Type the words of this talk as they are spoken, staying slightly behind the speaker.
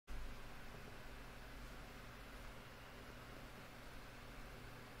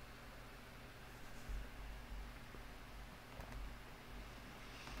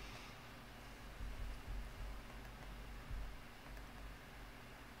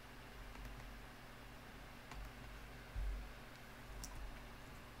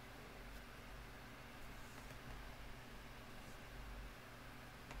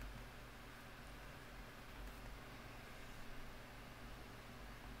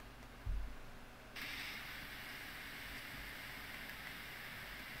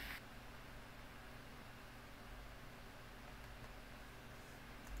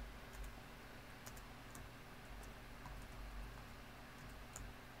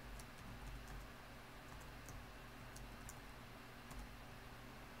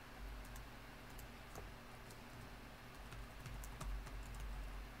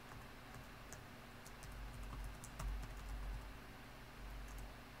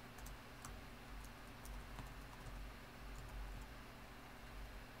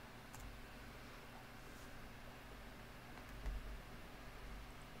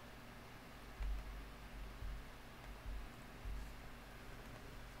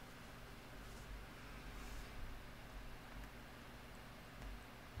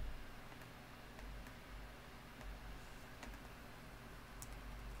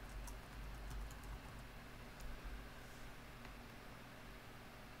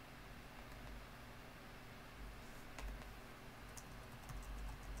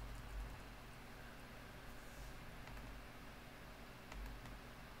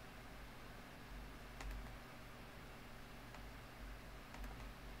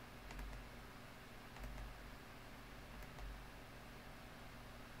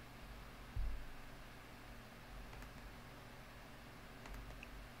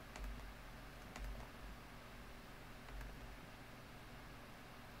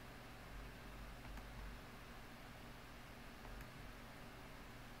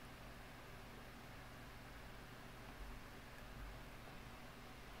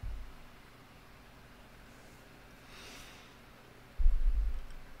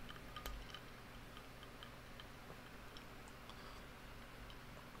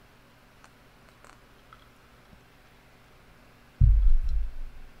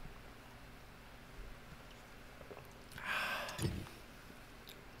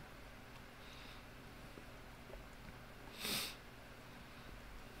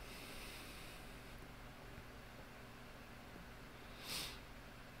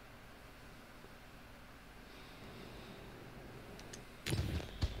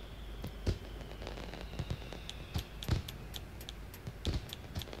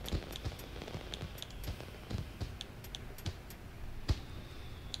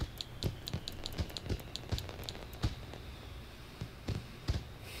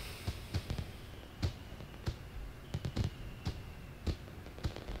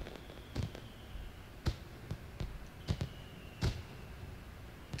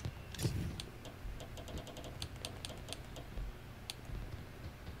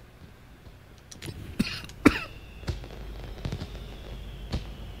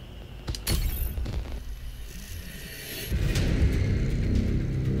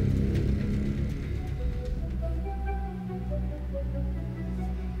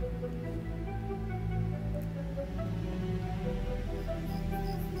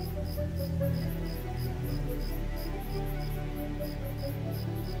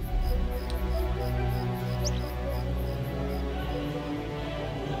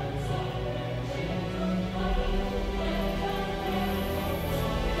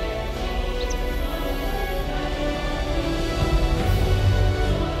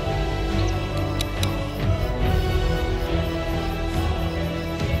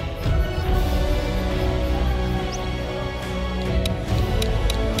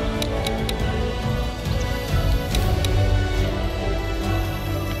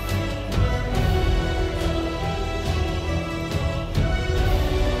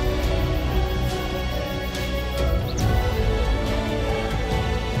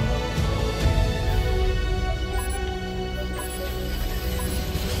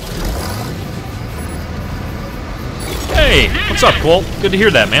What's up, Colt? Good to hear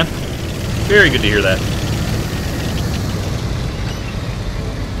that, man. Very good to hear that.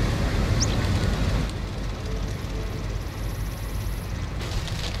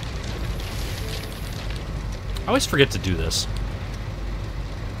 I always forget to do this.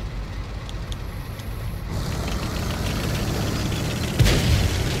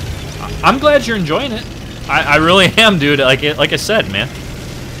 I'm glad you're enjoying it. I really am, dude. Like I said, man.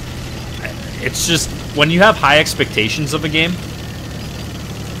 It's just, when you have high expectations of a game,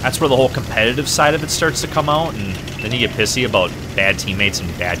 that's where the whole competitive side of it starts to come out, and then you get pissy about bad teammates and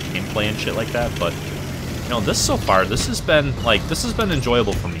bad gameplay and shit like that. But, you know, this so far, this has been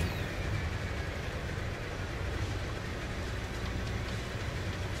enjoyable for me.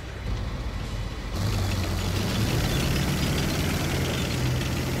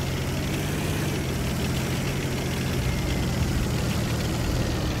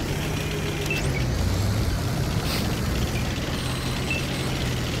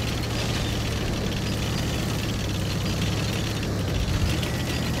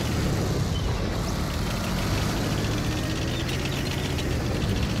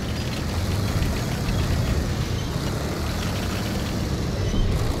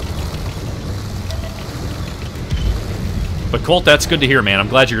 But Colt, that's good to hear, man. I'm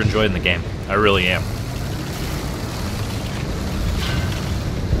glad you're enjoying the game. I really am.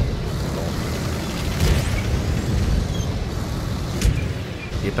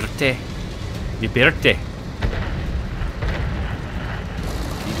 Liberté. Liberté.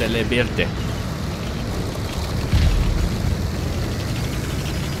 Viva la liberté.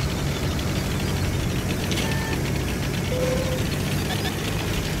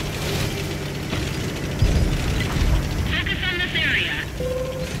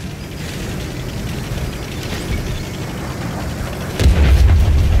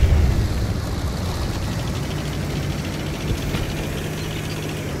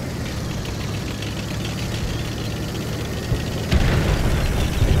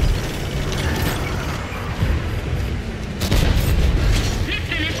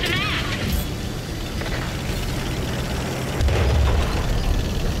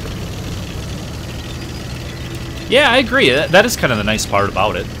 Yeah, I agree. That is kind of the nice part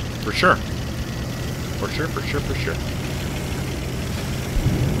about it. For sure. For sure, for sure, for sure.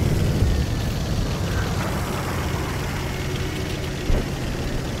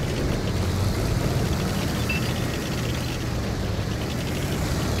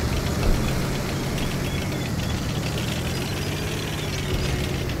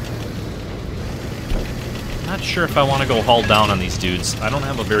 Not sure if I want to go hull down on these dudes. I don't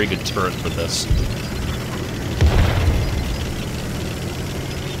have a very good turret for this.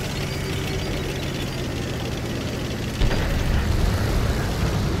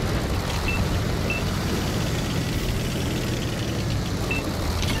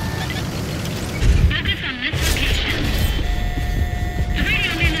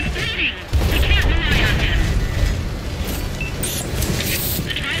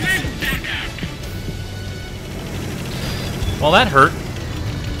 Well, that hurt.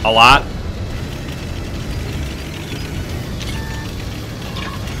 A lot.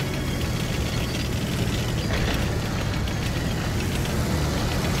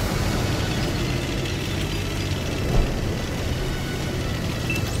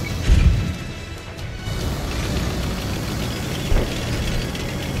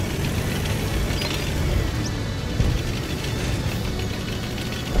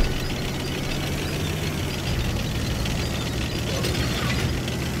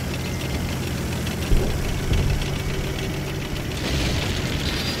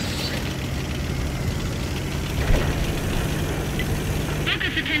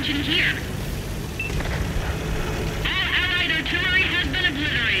 Attention here. All Allied artillery has been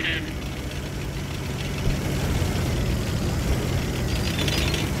obliterated.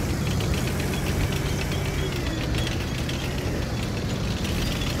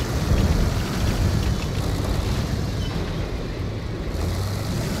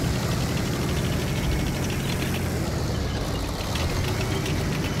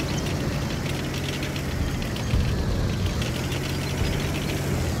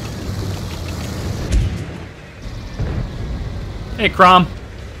 Hey, Crom.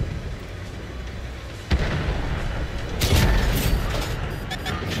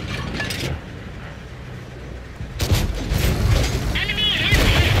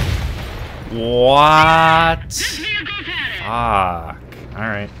 What? Fuck.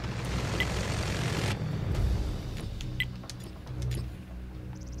 Alright.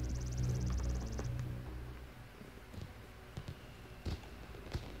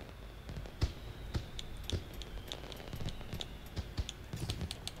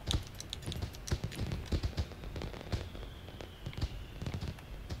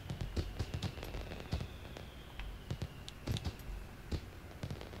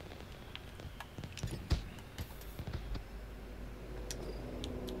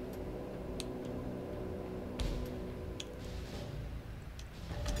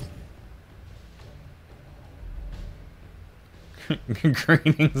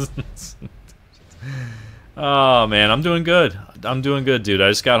 Greetings. Oh man, I'm doing good. I'm doing good, dude. I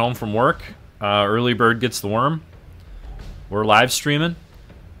just got home from work. Early bird gets the worm. We're live streaming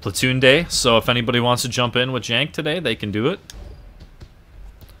Platoon Day, so if anybody wants to jump in with Jank today, they can do it.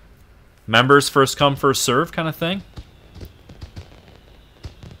 Members first come, first serve kind of thing.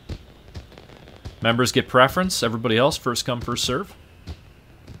 Members get preference. Everybody else first come, first serve.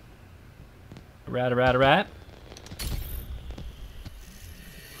 Rat.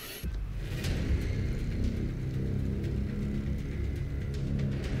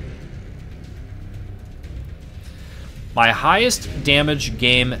 My highest damage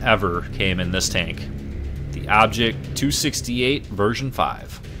game ever came in this tank. The Object 268 version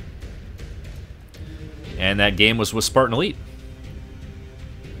 5. And that game was with Spartan Elite.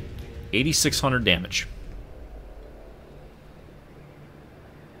 8,600 damage.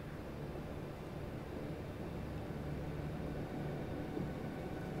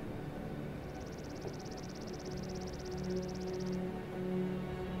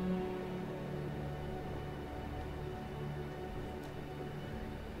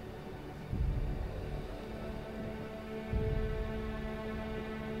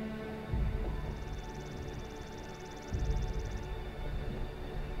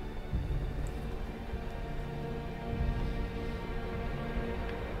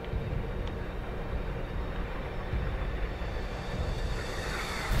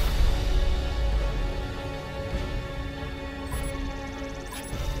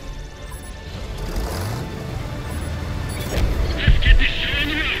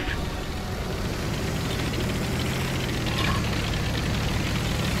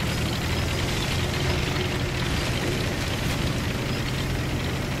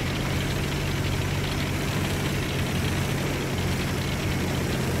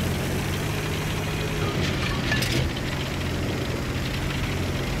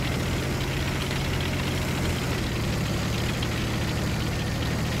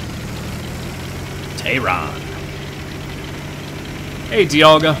 Tehran. Hey,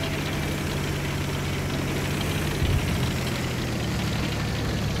 Dialga.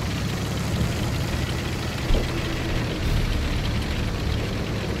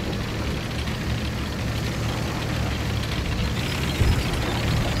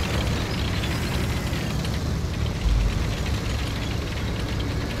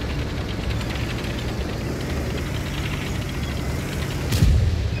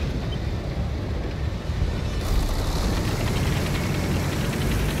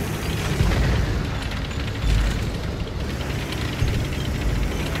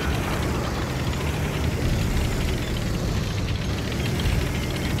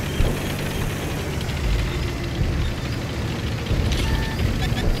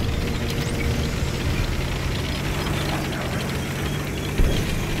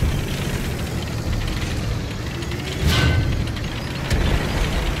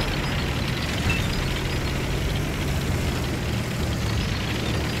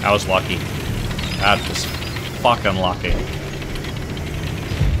 I was lucky. That was fucking lucky.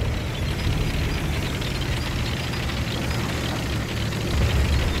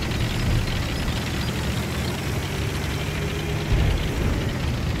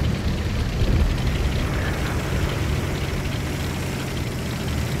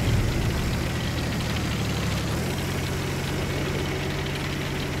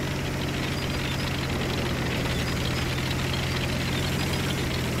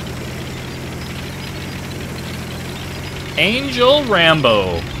 Angel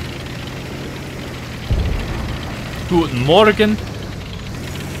Rambo. Guten Morgen.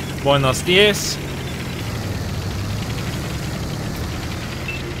 Buenos dias.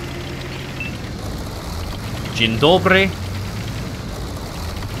 Dzień dobry.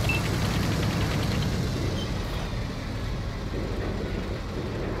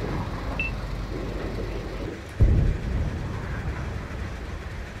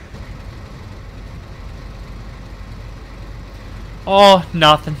 Oh,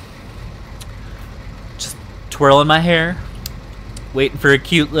 nothing. Just twirling my hair, waiting for a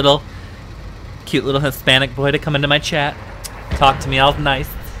cute little Hispanic boy to come into my chat, talk to me all nice.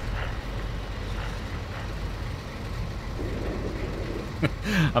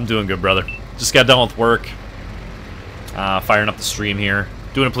 I'm doing good, brother. Just got done with work. Firing up the stream here.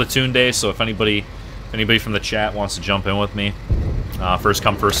 Doing a Platoon Day, so if anybody from the chat wants to jump in with me, first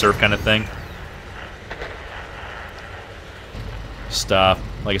come, first serve kind of thing. Just, like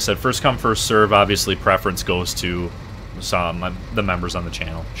I said, first come, first serve. Obviously, preference goes to the members on the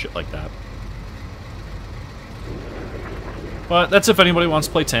channel. Shit like that. But that's if anybody wants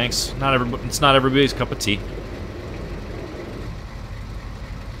to play tanks. It's not everybody's cup of tea.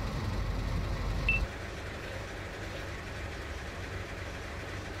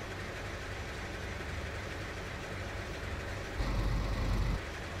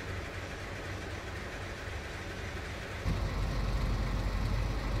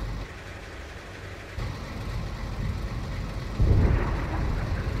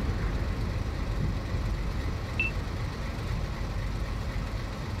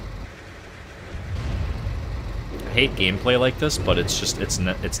 hate gameplay like this, but it's just it's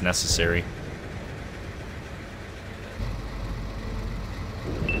necessary.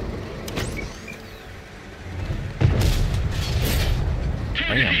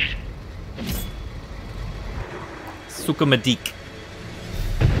 Bam. Suka Madik.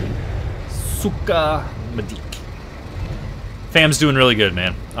 Suka Madik. Fam's doing really good,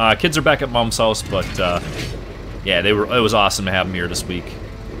 man. Kids are back at Mom's house, but yeah, it was awesome to have them here this week.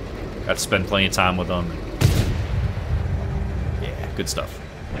 Got to spend plenty of time with them. Yeah, good stuff.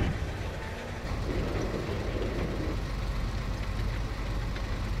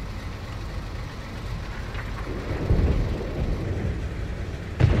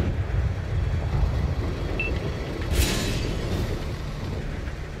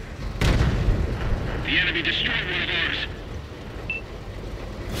 The enemy destroyed one of ours.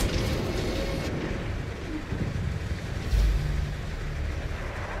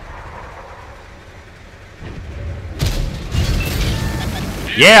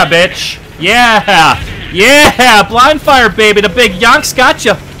 Yeah, bitch. Yeah. Yeah. Blind fire, baby. The big yonk's got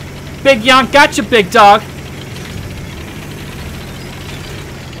you. Big yonk got you, big dog.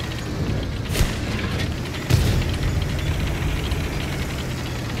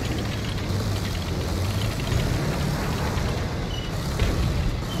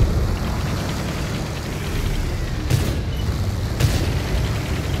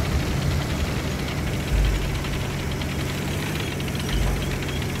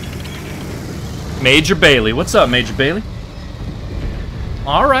 Major Bailey. What's up, Major Bailey?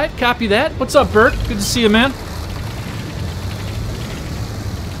 All right, copy that. What's up, Bert? Good to see you, man.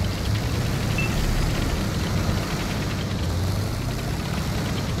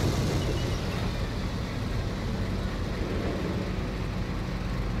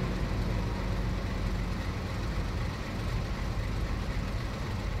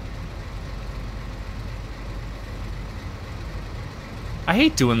 I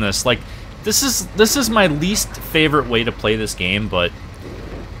hate doing this. Like, this is my least favorite way to play this game, but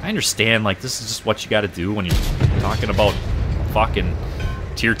I understand, like, this is just what you gotta do when you're talking about fucking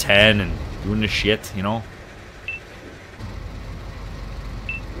tier 10 and doing this shit, you know?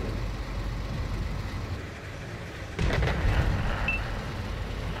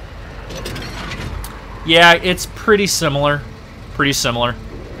 Yeah, it's pretty similar. Pretty similar.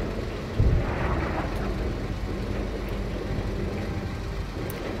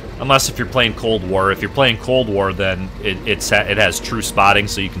 Unless if you're playing Cold War. If you're playing Cold War, then it has true spotting,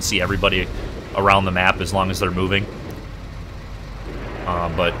 so you can see everybody around the map as long as they're moving.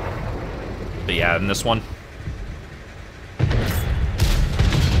 But yeah, in this one.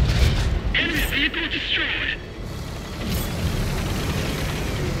 Enemy vehicle destroyed.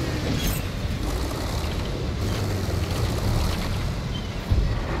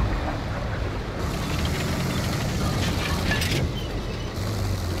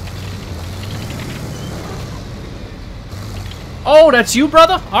 Oh, that's you,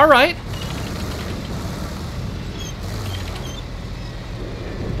 brother? All right.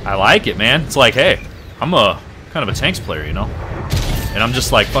 I like it, man. It's like, hey, I'm a kind of a tanks player, you know? And I'm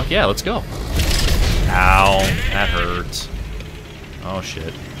just like, fuck yeah, let's go. Ow, that hurts. Oh,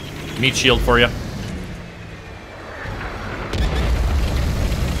 shit. Meat shield for you.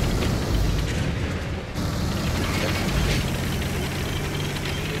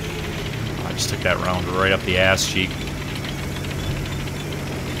 I just took that round right up the ass cheek.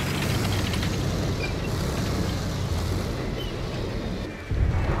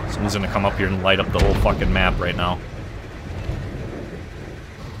 Someone's gonna come up here and light up the whole fucking map right now.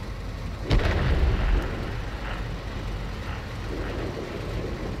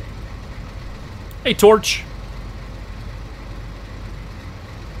 Hey, Torch.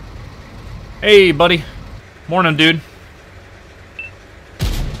 Hey, buddy. Morning, dude.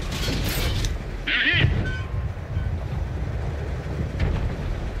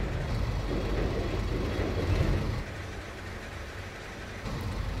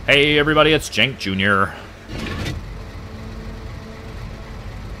 Hey, everybody, it's Jank Jr.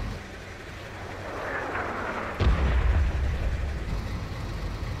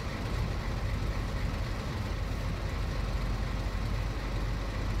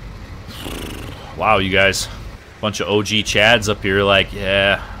 Wow, you guys. Bunch of OG Chads up here like,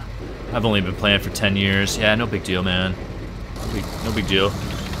 yeah, I've only been playing for 10 years. Yeah, no big deal, man. No big deal.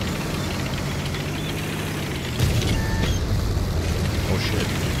 Oh, shit.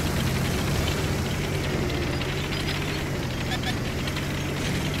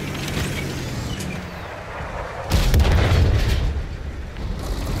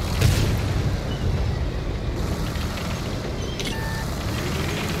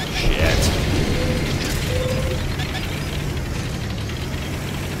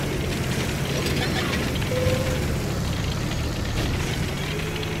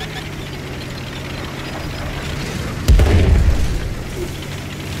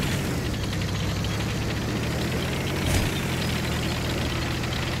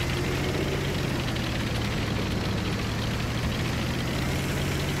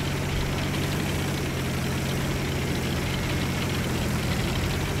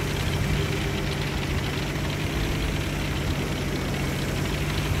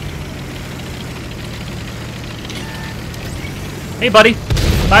 Hey, buddy.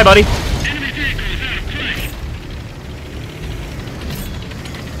 Bye, buddy. Enemy vehicle is out of play.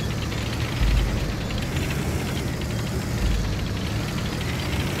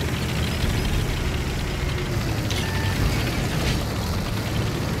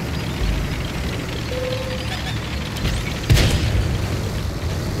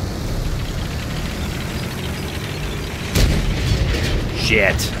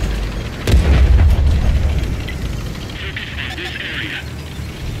 Shit. Focus on this area.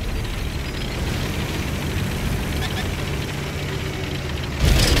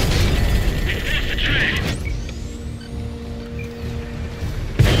 We lost the train.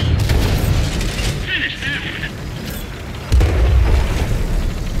 Finish that one.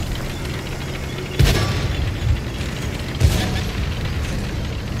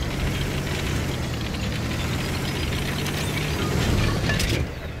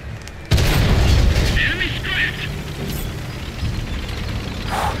 Enemy scrapped.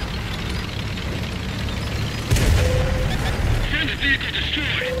 Friendly vehicle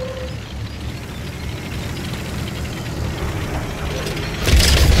destroyed.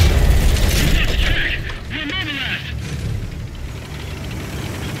 We lost the track. We're mobilized.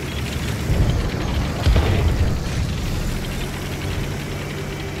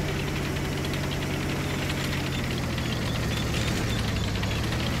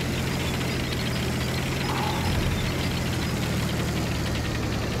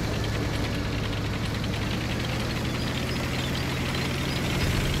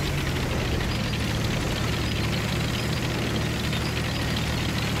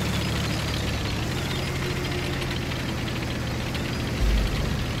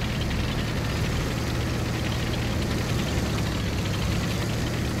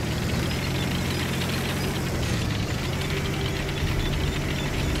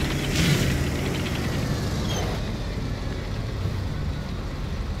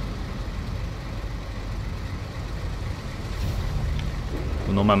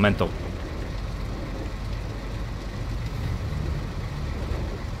 Un momento.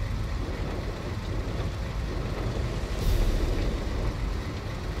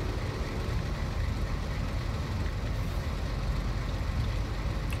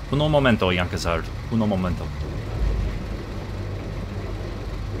 Uno momento, Yankazard. Uno momento.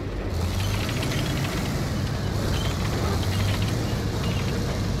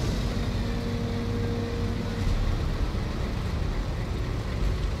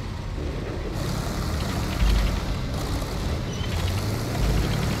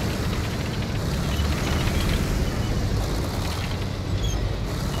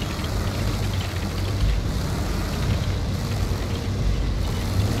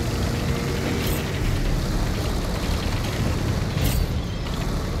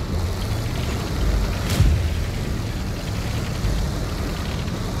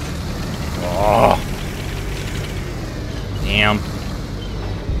 Oh. Damn.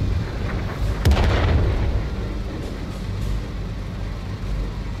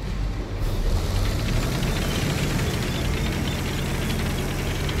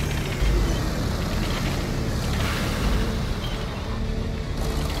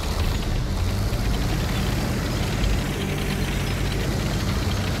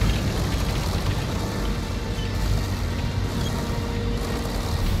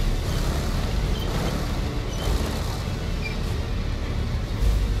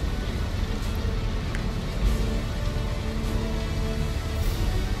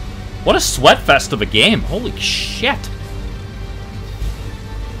 What a sweat fest of a game. Holy shit.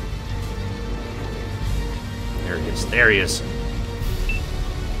 There he is. There he is.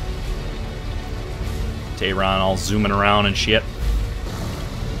 Tehran all zooming around and shit.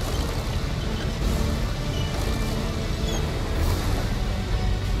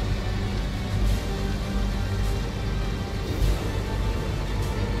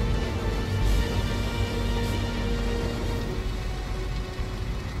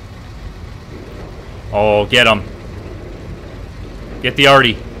 Oh, get him. Get the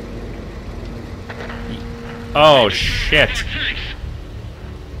arty. Oh, shit.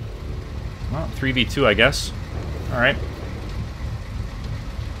 Well, 3v2, I guess. Alright.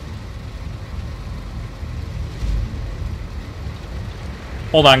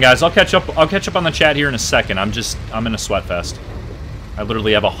 Hold on, guys. I'll catch up on the chat here in a second. I'm in a sweat fest. I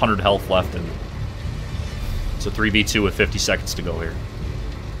literally have 100 health left, and it's a 3v2 with 50 seconds to go here.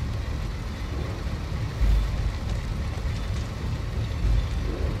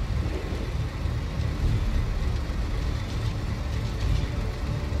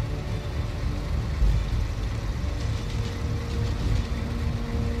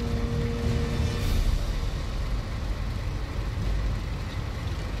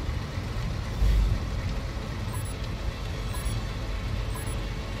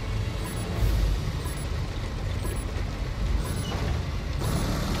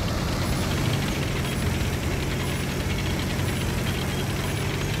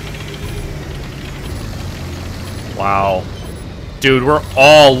 Wow. Dude, we're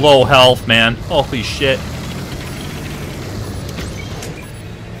all low health, man. Holy shit.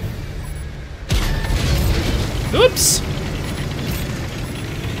 Oops.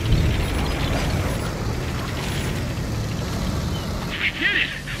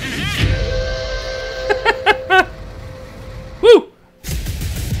 Woo!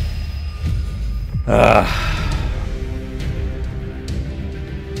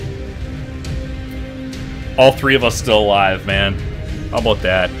 All three of us still alive, man. How about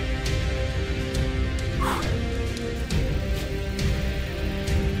that?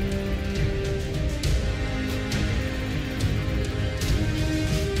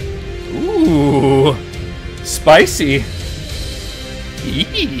 Ooh, spicy.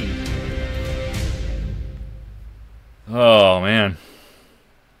 Eee. Oh man,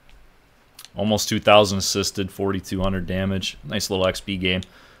 almost 2,000 assisted, 4,200 damage. Nice little XP game.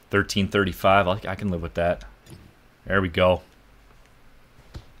 1335. I can live with that. There we go.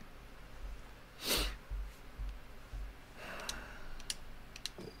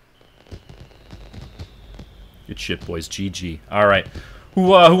 Good shit, boys. GG. All right. Who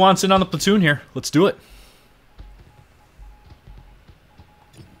wants in on the platoon here? Let's do it.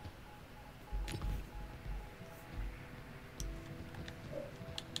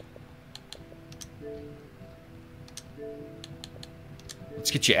 Let's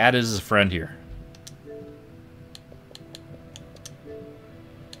get you added as a friend here.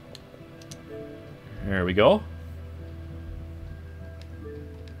 There we go.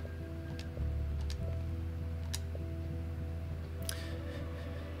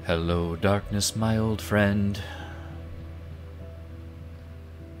 Hello, darkness, my old friend.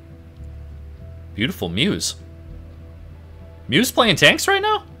 Beautiful Muse. Muse playing tanks right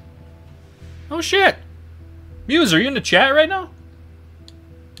now? Oh shit. Muse, are you in the chat right now?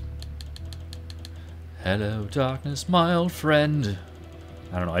 Hello, darkness, my old friend.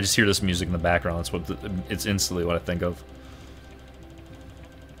 I don't know, I just hear this music in the background. That's what it's instantly what I think of.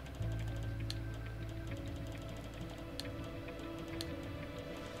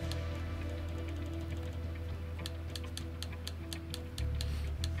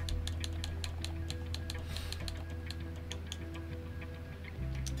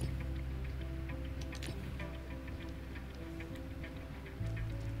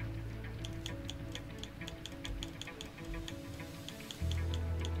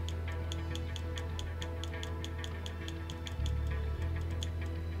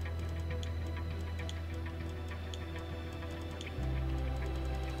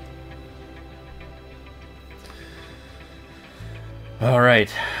 All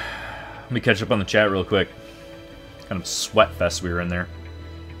right, let me catch up on the chat real quick. Kind of sweat fest we were in there.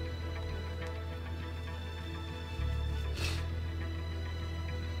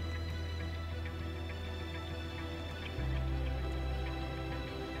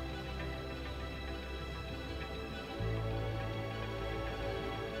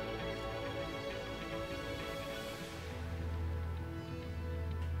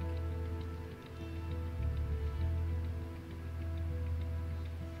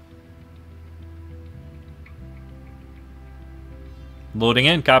 Loading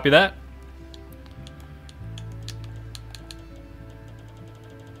in, copy that.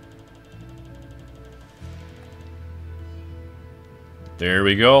 There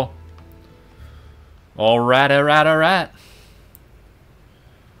we go. All right, all right, all right. What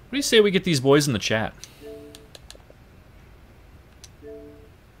do you say we get these boys in the chat?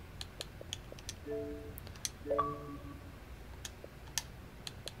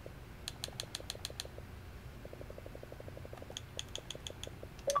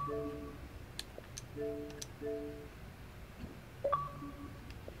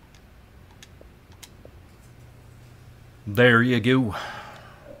 There you go.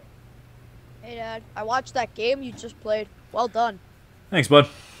 Hey, Dad. I watched that game you just played. Well done. Thanks, bud.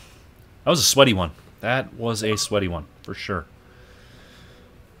 That was a sweaty one. That was a sweaty one, for sure.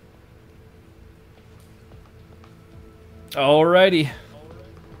 Alrighty.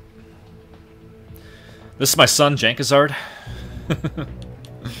 This is my son, Jankazard.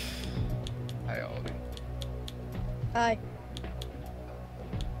 Hi, Ollie. Hi.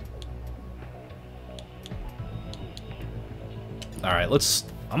 Alright, let's...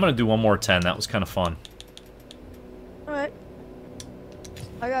 I'm gonna do one more 10. That was kind of fun. Alright.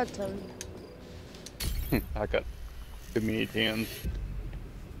 I got 10. I got too many tens.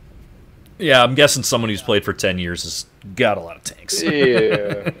 Yeah, I'm guessing someone who's played for 10 years has got a lot of tanks.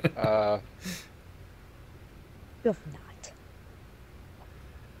 Yeah. You have not.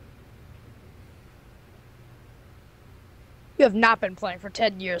 You have not been playing for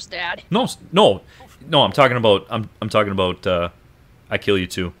 10 years, Dad. No, no, no. I'm talking about. I'm talking about. I Kill You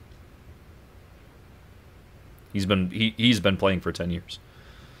 2. He's been playing for 10 years.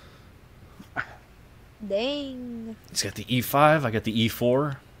 Dang. He's got the E5. I got the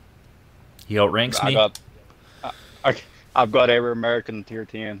E4. He outranks me. I've got every American tier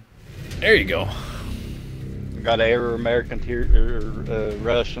 10. There you go. I've got every American tier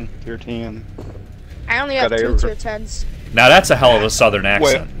Russian tier 10. I only have Got 2 every- tier 10s. Now that's a hell of a southern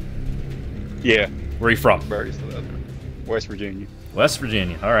accent. Yeah, Where are you from? very southern. West Virginia. West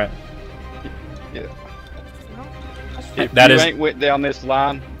Virginia. All right. Yeah. No, that's fine. If That you is- ain't went down this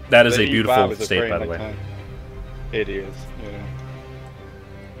line, That is the a beautiful E5 is a state, by the friendly way. tongue. It is. Yeah.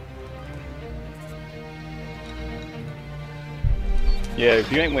 Yeah,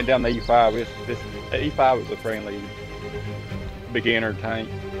 if you ain't went down the E5, the E5 is a friendly beginner tank.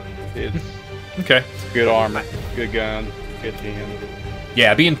 It's Okay. good armor, good gun, good 10.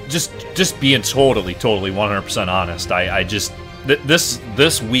 Yeah, being just being totally 100% honest. I just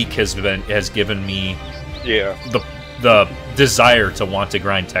this week has given me Yeah. the desire to want to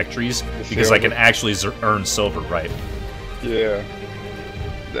grind tech trees because I can silver. actually earn silver, right? Yeah.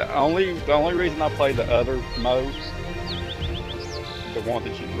 The only reason I play the other modes, the one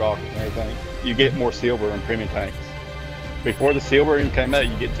that you rock and everything, you get more silver in premium tanks. Before the silver even came out,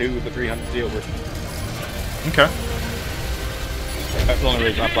 you get 2 of the 300 silver. Okay. That's the only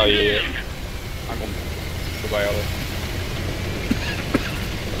reason I play it. I'm gonna about it.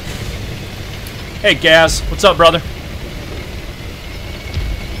 Hey, Gaz, what's up, brother?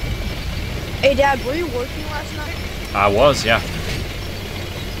 Hey, Dad, were you working last night? I was, yeah.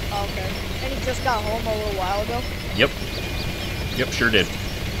 Oh, okay. And you just got home a little while ago? Yep. Yep, sure did.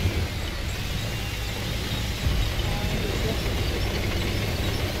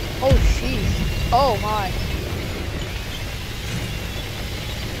 Oh, sheesh. Oh, my.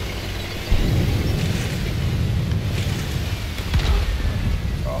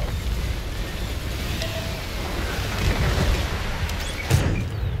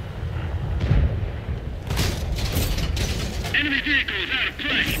 Enemy vehicle is out of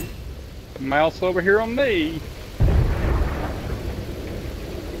play. Mouse over here on me.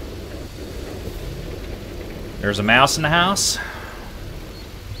 There's a mouse in the house.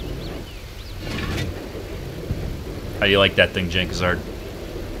 How do you like that thing, Jenkazard?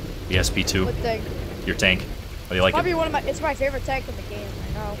 The What SP2, thing? your tank. How do you like Probably it? one of my. It's my favorite tank in the game.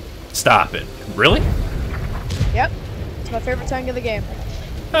 I know. Stop it. Really? Yep. It's my favorite tank in the game.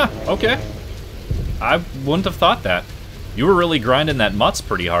 Huh, okay. I wouldn't have thought that. You were really grinding that mutts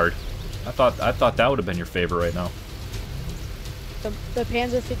pretty hard. I thought that would have been your favorite right now. The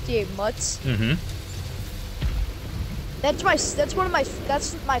Panzer 58 Mutts. Mm-hmm. That's my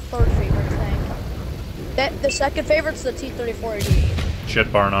my third favorite tank. The second favorite's the T-3488.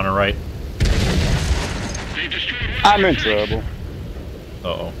 Shit barn on her right. They destroyed one. I'm in trouble.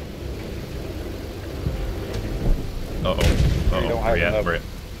 Uh-oh. Uh-oh. You Uh-oh. don't Where have you at? enough. Where you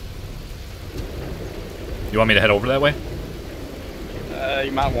at? You want me to head over that way?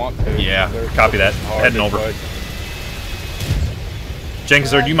 You might want to. Yeah, They're copy that. hard Heading to over. play.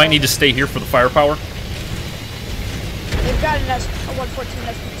 Jenkazard, you might need to stay here for the firepower. They've got a 114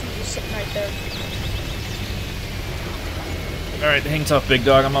 SP2 just sitting right there. Alright, hang tough, big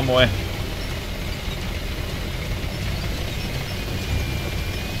dog. I'm on my way.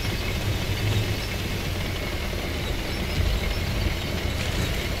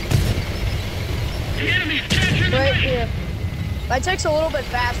 The enemy's captured the Right base. here. My tank's a little bit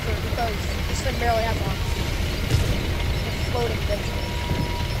faster because this thing barely has one. It's floating things.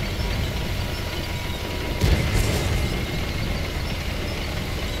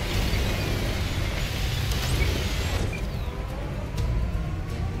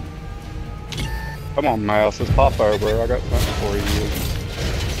 Come on, Mouse. Let's pop over. I got something for you.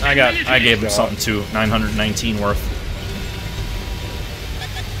 I gave him something too. 919 worth.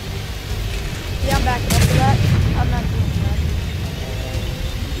 Yeah, I'm backing up for that. I'm not doing that.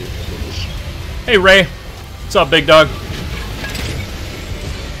 Hey, Ray. What's up, big dog?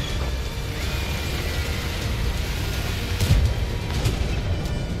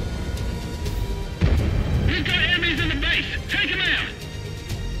 We've got enemies in the base. Take them out.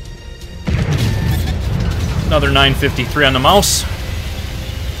 Another 953 on the mouse.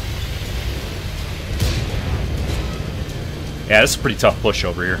 Yeah, this is a pretty tough push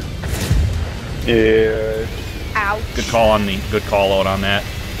over here. Yeah. Ouch. Good call out on that,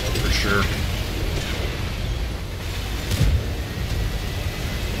 for sure.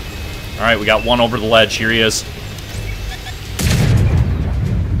 All right, we got one over the ledge. Here he is.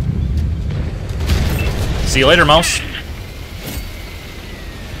 See you later, mouse.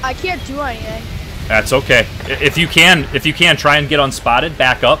 I can't do anything. That's okay. If you can, try and get unspotted,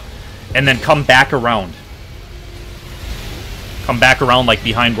 back up, and then come back around. Come back around like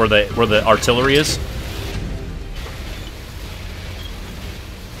behind where the artillery is.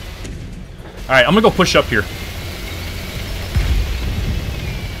 All right, I'm gonna go push up here.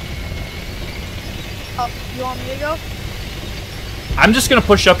 Oh, you want me to go? I'm just gonna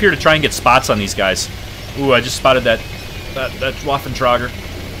push up here to try and get spots on these guys. Ooh, I just spotted that Waffentrager.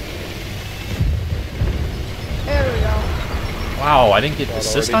 There we go. Wow, I didn't get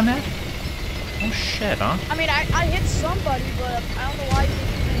assist on that? Oh shit, huh? I mean, I hit somebody, but I don't know why you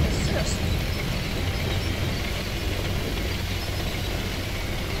didn't give me an assist.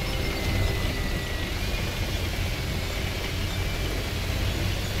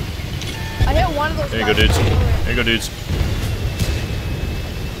 I hit one of those. There you go, dudes. There you go, dudes.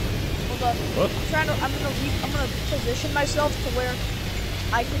 Hold up. What? I'm gonna position myself to where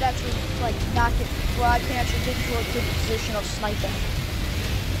I could actually like knock it, where I can actually get into a good position of sniping.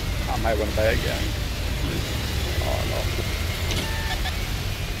 I'm having a bad game. Oh no.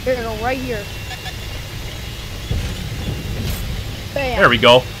 Here we go, right here. Bam. There we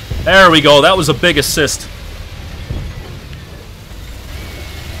go. There we go. That was a big assist.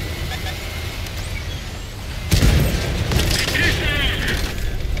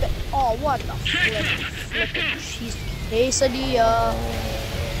 Oh, what the flippin' cheese quesadilla.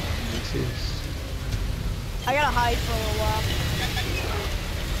 I gotta hide for a little while.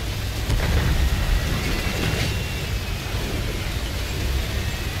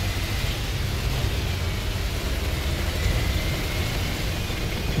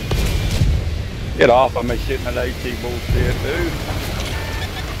 Get off of me shitting that AT bullshit, dude.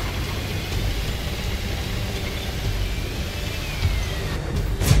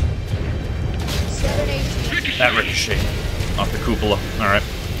 That ricochet off the cupola. All right.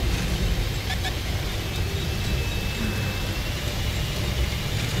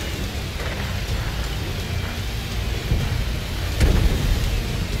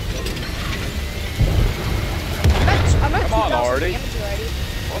 I'm at Come on, 2,000 already. damage already.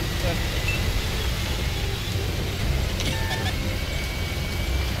 What's that?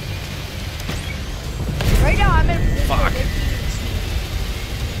 Right now I'm in a position Fuck. where they can't even see me.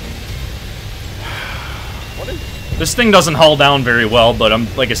 What is? This thing doesn't hull down very well, but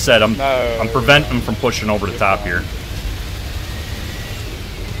like I said, I'm preventing them from pushing over the top here.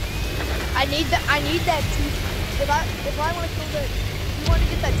 I need that two. If I want to kill the, if you want to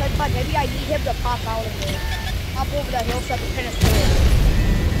get that type 5, maybe I need him to pop out of there. Hop over that hill so I can finish through.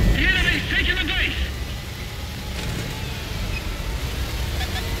 The enemy's taking the base.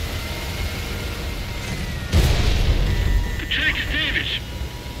 The tank is damaged.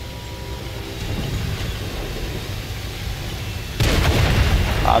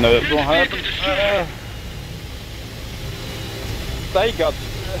 I know it's gonna happen. They got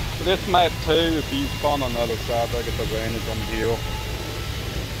this map too. If you spawn on the other side, they get the advantage on the hill.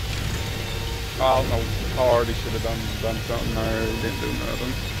 I don't know. Hardy should have done something there. He didn't do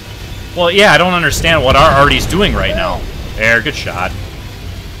nothing. Well, yeah, I don't understand what our Artie's doing right now. There, good shot.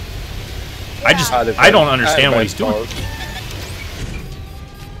 I don't understand what he's doing.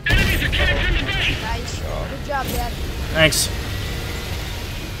 Enemies are capturing the base. Nice. Good job, Dad. Thanks.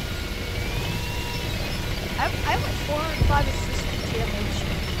 I have like 405 assistant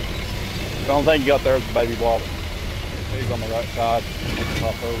damage. The only thing you got there is the baby wall. He's on the right side. He can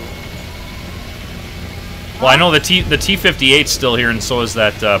pop over. Well, I know the T-58's still here, and so is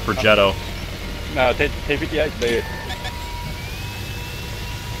that Progetto. No, T-58's dead.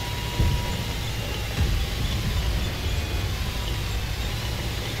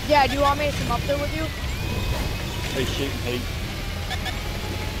 Yeah, do you want me to come up there with you? He's shooting heat.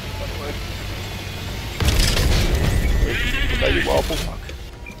 The baby waffle. Fuck.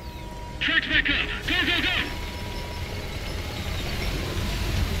 Trucks back up. Go, go, go.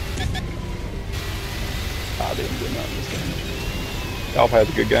 I didn't do nothing this game. Y'all had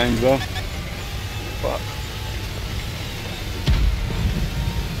a good games though. Fuck.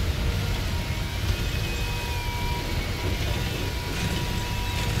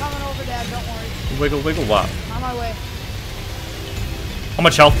 Coming over, Dad, don't worry. Wiggle, wiggle, wop. On my way. How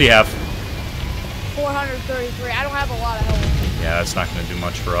much health do you have? 433. I don't have a lot of health. Yeah, that's not going to do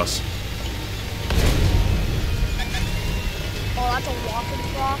much for us. Oh, that's a walking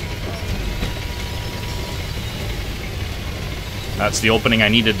rock. That's the opening I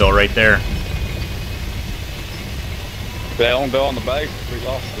needed, though, right there. They don't go on the base. We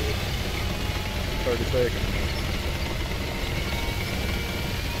lost it. 30 seconds.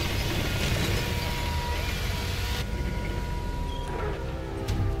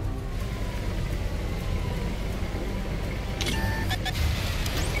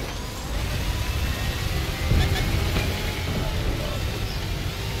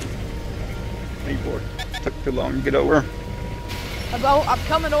 too long to get over. I'm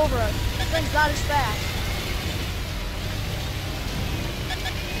coming over. That thing's not as fast.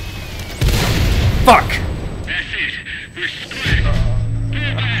 Fuck! That's it. We're split.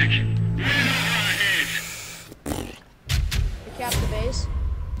 Pull back. We're over our heads. We capped the base.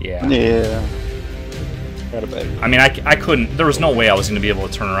 Yeah. Yeah. Got a bit. I mean, I couldn't. There was no way I was going to be able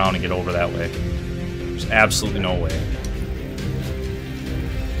to turn around and get over that way. There's absolutely no way.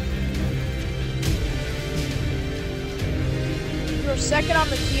 You're second on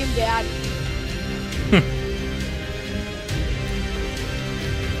the team, Dad.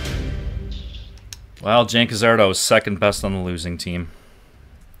 Well, Jankazardo was second best on the losing team.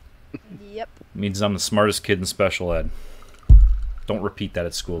 Yep. Means I'm the smartest kid in special ed. Don't repeat that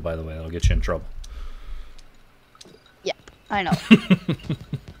at school, by the way. That'll get you in trouble. Yep. I know.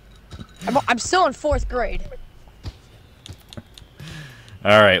 I'm still in 4th grade.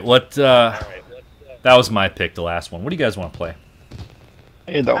 All right, what? That was my pick, the last one. What do you guys want to play?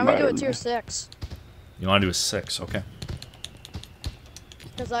 It don't I'm gonna matter. do a tier 6. You want to do a 6? Okay.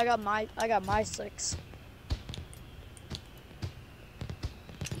 Cause I got my 6.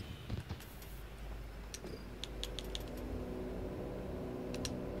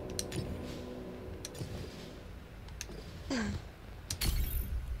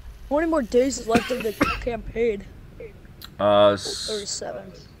 How many more days is left of the campaign?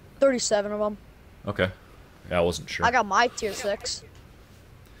 37. 37 of them. Okay. Yeah, I wasn't sure. I got my tier 6.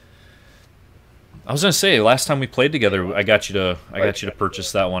 I was gonna say, last time we played together, I got you to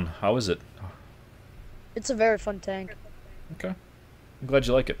purchase that one. How is it? It's a very fun tank. Okay. I'm glad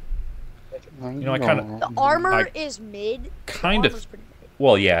you like it. You know, I kind of... The armor is mid. Kind of...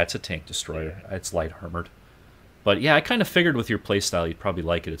 Well, yeah, it's a tank destroyer. It's light armored. But yeah, I kind of figured with your playstyle you'd probably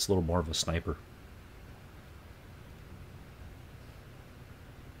like it. It's a little more of a sniper.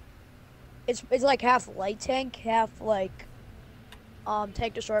 It's like half light tank, half like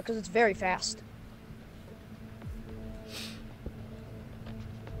tank destroyer because it's very fast.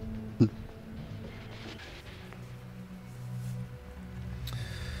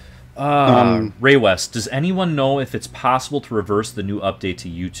 Ray West, does anyone know if it's possible to reverse the new update to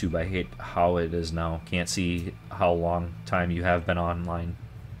YouTube? I hate how it is now. Can't see how long time you have been online.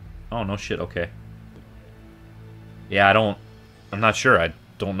 Oh, no shit, okay. Yeah, I'm not sure. I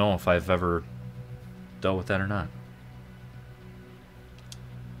don't know if I've ever dealt with that or not.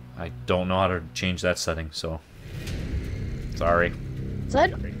 I don't know how to change that setting, so... Sorry. Is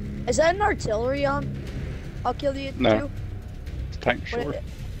that an artillery I'll kill you No. too? It's tank destroyer.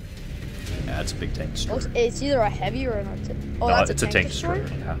 Yeah, it's a big tank destroyer. It's either a heavy or an artillery. Oh, No, that's it's a tank destroyer.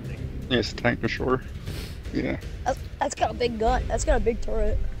 Yeah. Yeah, it's a tank destroyer. Yeah. That's got a big gun. That's got a big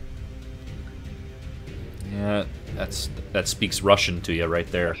turret. Yeah, that speaks Russian to you right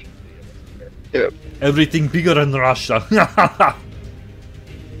there. Yep. Everything bigger in Russia.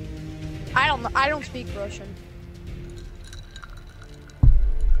 I don't speak Russian.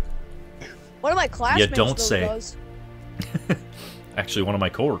 One of my classmates don't though say. does. Actually, one of my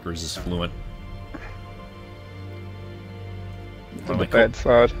coworkers is fluent. On the bad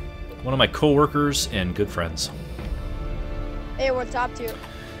side. One of my coworkers and good friends. Hey, we're top tier.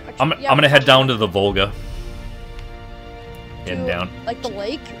 I'm gonna head down to the Volga. Heading down. Like the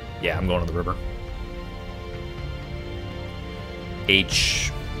lake? Yeah, I'm going to the river.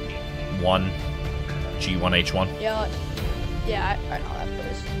 H1, G1H1. Yeah. Yeah, I know that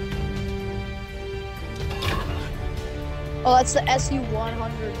place. Oh, that's the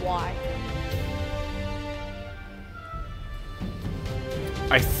SU-100Y.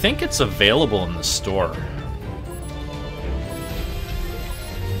 I think it's available in the store.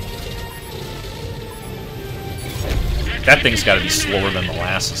 That thing's got to be slower than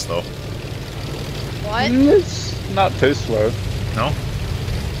molasses, though. What? It's not too slow. No?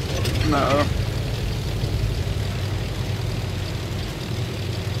 No.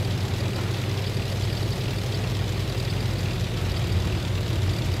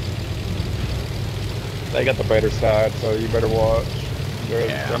 They got the better side, so you better watch.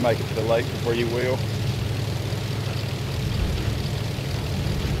 They'll make it to the lake before you will.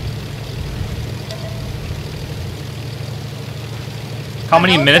 How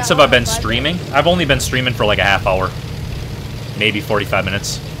many minutes have I been streaming? I've only been streaming for like a half hour. Maybe 45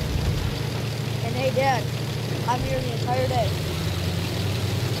 minutes. And hey, Dad, I'm here the entire day.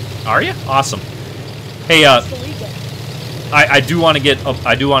 Are you? Awesome. Hey, It's the weekend. I do want to get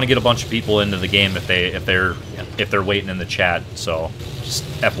a bunch of people into the game if they're waiting in the chat. So just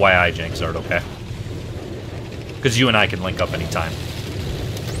FYI, Janksart, okay? Because you and I can link up anytime.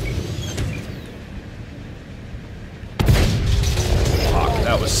 Fuck,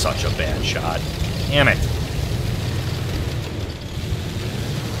 that was such a bad shot. Damn it.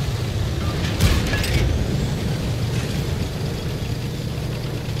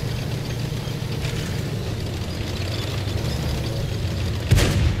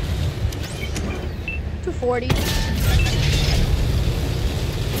 40.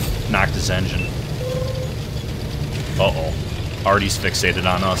 Knocked his engine. Uh-oh. Artie's fixated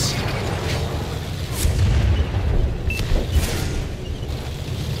on us.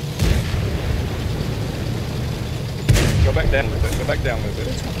 Go back down a little bit. Go back down a little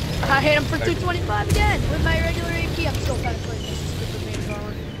bit. I hit him for 225 again. With my regular AP, I'm still penetrating this stupid main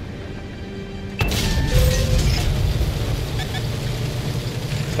armor.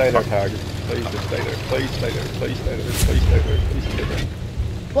 Stay there, Tiger. Please just stay there. Please stay there. Please stay there. Please stay there. Please stay there.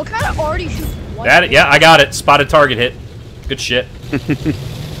 What kind of already shoots one? That, yeah, I got it. Spotted target hit. Good shit. That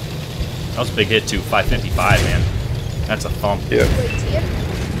was a big hit, too. 555, man. That's a thump. Yeah. Wait, see it?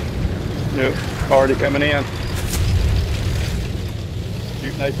 Yep. Already coming in.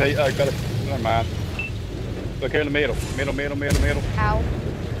 Shooting AP. I got it. Never mind. Look here in the middle. Middle. Ow.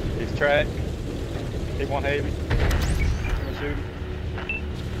 He's tracked. Keep on heavy. Shoot him.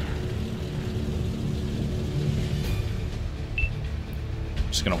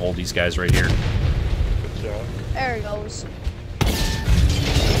 Just gonna hold these guys right here. Good job. There he goes.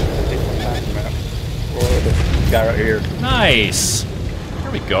 Or the guy right here. Nice.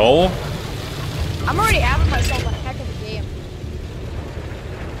 There we go. I'm already having myself a heck of a game.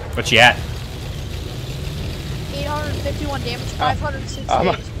 What you at? 851 damage,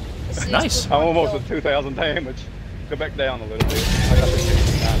 568. assists Nice. with I'm one almost kill. at 2,000 damage. Go back down a little bit. I got the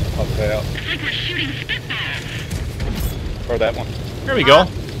 69 to pop it out. It's like we're shooting spitballs. Or that one. There we go.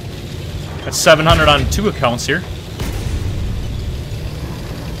 That's 700 on 2 accounts here.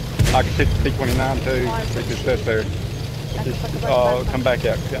 I can see the T-29 too. It just sits there. Oh, come back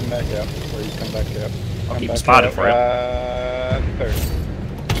out. Come back out. Please come back out. I'll keep back spotted out. for you. Right there.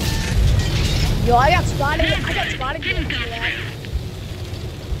 Yo, I got spotted. I got spotted getting for that.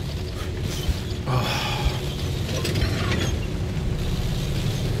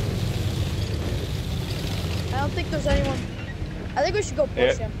 I don't think there's anyone. I think we should go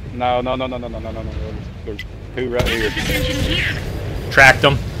push him. No. There's two right here. Attention here. Tracked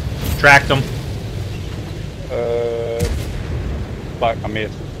them. Tracked them. Fuck, I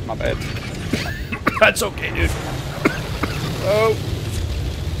missed. My bad. That's okay, dude. Oh.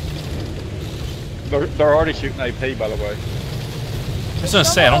 They're already shooting AP, by the way. I was gonna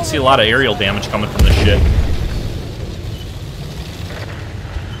say, I don't see a lot of aerial damage coming from this shit.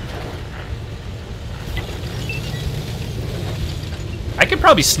 I could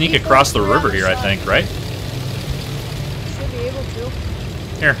probably sneak across the river here, I think, right? Should be able to.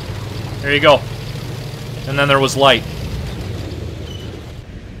 Here. There you go. And then there was light.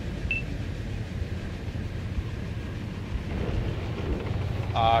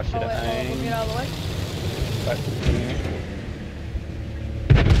 Ah, should Oh, wait, have hold on, let me aimed. get out of the way.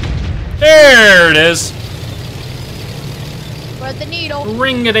 There it is. We're at the needle.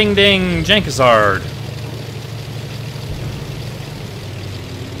 Ring-a-ding-ding, Jankazard.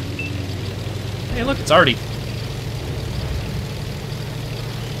 Hey, look, it's Artie.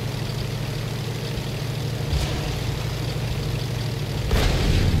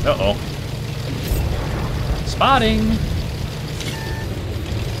 Uh-oh. Spotting.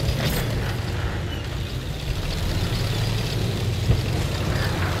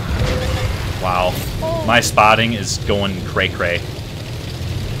 Wow. Oh. My spotting is going cray-cray.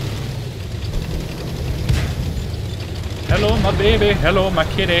 Hello, my baby. Hello, my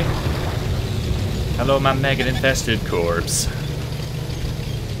kitty. Hello, my maggot-infested corpse.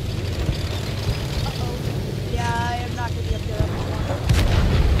 Uh-oh. Yeah, I am not gonna be up there.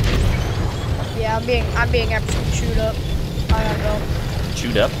 Yeah, I'm being absolutely chewed up. I don't know.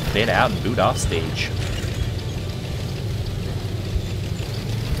 Chewed up, fade out, and boot off stage.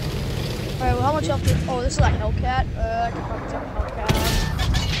 Alright, well, how much health? Oh, this is like Hellcat. I can probably take a Hellcat.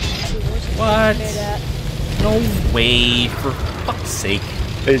 What? Made at. No way, for fuck's sake.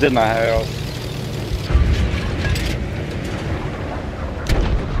 He's in the house.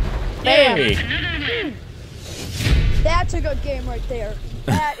 Bam. Yay! That's a good game right there.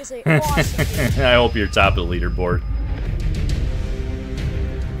 That is a awesome game. I hope you're top of the leaderboard.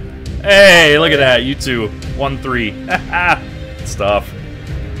 Hey, look at that, you two. 1-3. Stuff.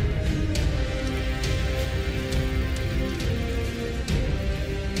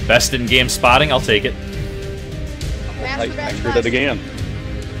 Best in-game spotting, I'll take it. Master Batch I did class. it again.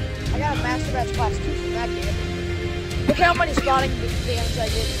 I got a Master Batch class 2 from that game. Look how many spotting damage I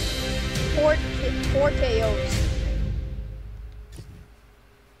did. 4 KOs.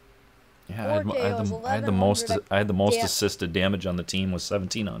 Yeah, Four KOs, I had the most 1100 assisted damage on the team was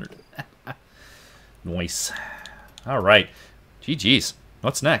 1,700. Nice. All right. GG's.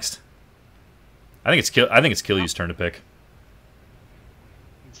 What's next? I think it's Killy's turn to pick.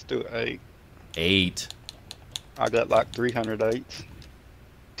 Let's do 8. 8. I got like 308s.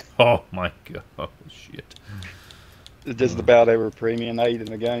 Oh my god. Oh, shit. It's just about every premium 8 in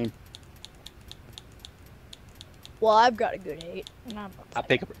the game. Well, I've got a good 8. And I'm I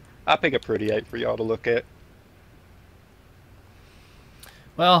pick a pretty 8 for y'all to look at.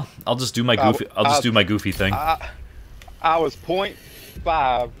 Well, I'll just do my goofy. I'll just do my goofy thing. I was .5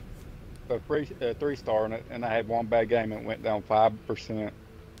 a 3-star in it, and I had one bad game and it went down 5%.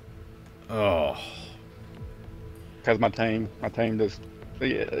 Oh. Because my team just, yeah,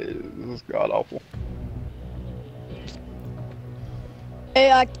 it was god awful.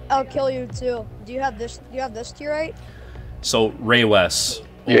 Hey, I'll kill you too. Do you have this? Do you have this tier 8? So Ray West.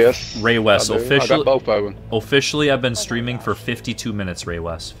 Yes. Ray West I officially. got both of them. Officially, I've been streaming for 52 minutes. Ray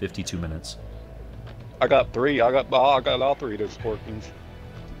West, 52 minutes. I got 3. I got all 3 of those scorpions.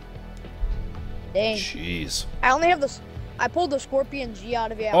 Dang. Jeez. I only have this. I pulled the Scorpion G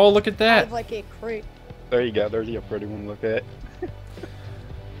out of it. Oh, look at Out that. of like a crate. There you go. There's a pretty one to look at.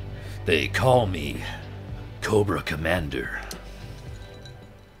 They call me Cobra Commander.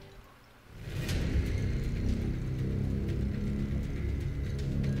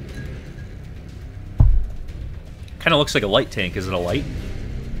 Kind of looks like a light tank. Is it a light?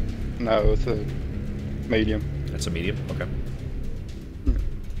 No, it's a medium. It's a medium? Okay.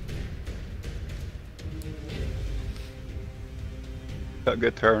 Got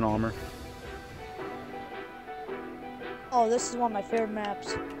good turn armor. Oh, this is one of my favorite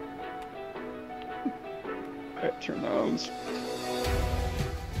maps. At your nose.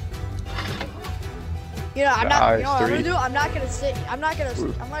 You know, I'm not. You know Nice, what I'm 3. gonna do? I'm not gonna sit. I'm not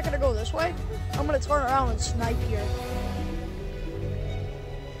gonna go this way. I'm gonna turn around and snipe here.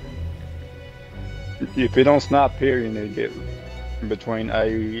 If you don't snipe here, you need to get in between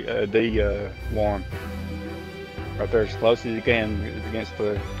D1. Right there, as close as you can against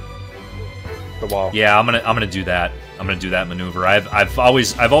the wall. Yeah, I'm gonna do that. I'm gonna do that maneuver. I've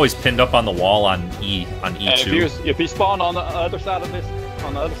always pinned up on the wall on E2. And if you spawn on the other side of this,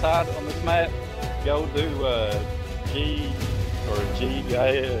 on this map, go do G or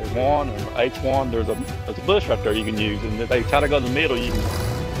G1 or H1. There's a bush right there you can use, and if they try to go to the middle, you can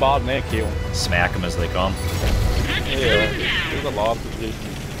spot them and kill them. Smack them as they come. Yeah, there's a lot of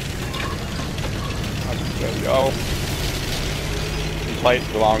positions. I can show y'all. You play it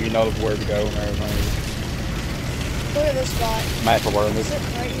so long, you know where to go and everything. Look at this spot. Map awareness.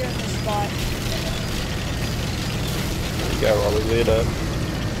 Sitting right here in this spot. There you go, all the lit up.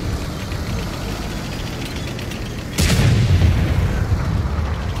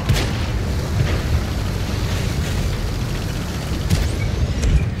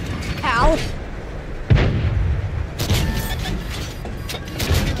 Ow!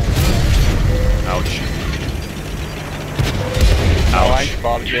 Ouch. Oh, I ain't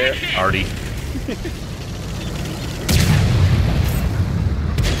spotted yet. Artie.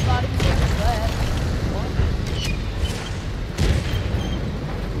 Spotted me in this bed.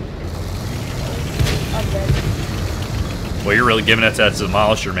 I'm dead. Well, you're really giving it to that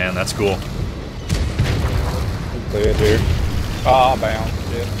Demolisher, man. That's cool. There, dude. Ah, bound.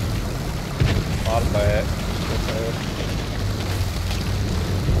 Shit. Bottom back.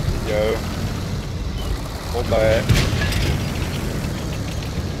 Go. Pull back.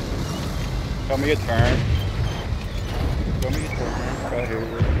 Tell me a turn. Tell me a turn. Right here.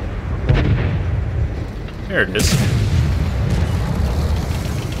 There it is.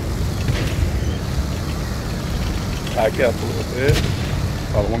 Back up a little bit.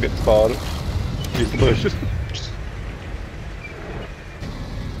 I don't want to get spotted. Use the bushes.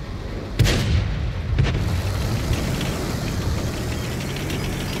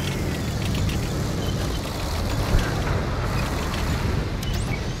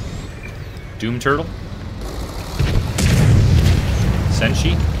 Doom Turtle.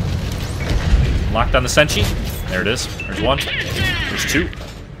 Senshi. Locked on the Senshi. There it is. There's one. There's two.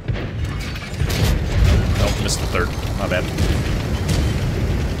 Nope, missed the third. My bad.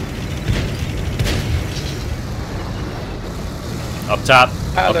 Up top.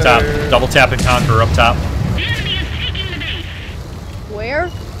 Up top. Double tap and conquer up top. The enemy is taking the base. Where?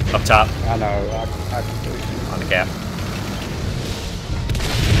 Up top. I know. I can see. On the cap.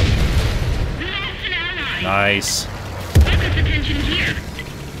 We lost an ally. Nice. Focus attention here.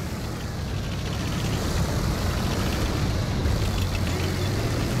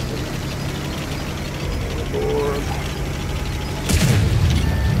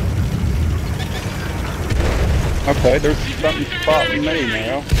 Okay, there's something spotting me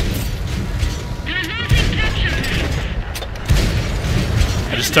now. They're losing capture.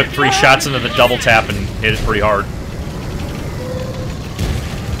 I just took 3 shots into the double tap and hit it pretty hard.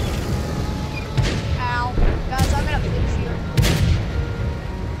 Ow. Guys,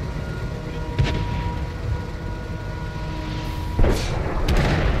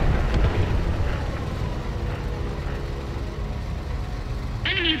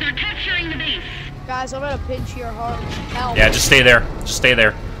 the base. Guys, I'm gonna pinch your heart. Help. Yeah, just stay there. Just stay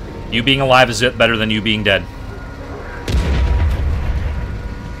there. You being alive is better than you being dead.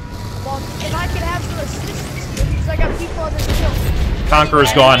 Well, and I can have some assistance because I got people on this hill.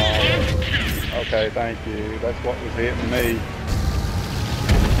 Conqueror's gone. Okay, thank you. That's what was hitting me.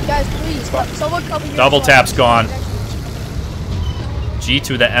 Guys, please, someone cover your Double side. tap's gone. G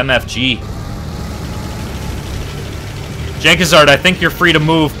to the MFG. Jenkizard, I think you're free to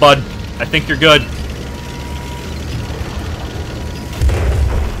move, bud. I think you're good.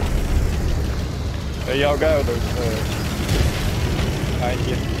 There y'all go. There's, thank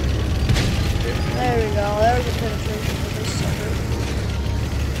you. There we go. There's a penetration for this sucker.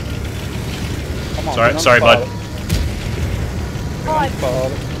 Come on, Sorry, get 'em sorry, bud. spotted. Get 'em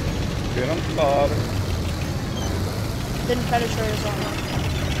spotted. Get 'em spotted. Didn't penetrate us on that.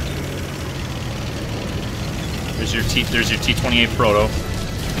 There's your T-28 Proto.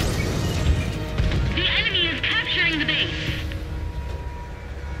 The enemy is capturing the base.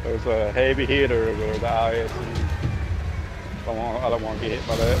 There's a heavy hitter over the ISE. I don't want to get hit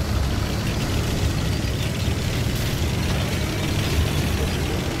by that.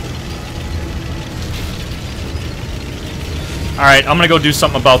 Alright, I'm gonna go do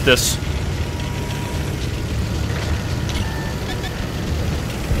something about this.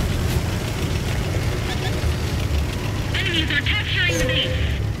 Enemies are capturing the base.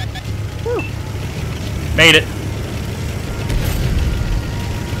 Made it.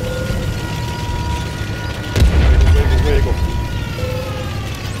 Wiggle, wiggle.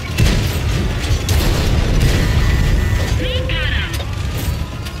 We got him.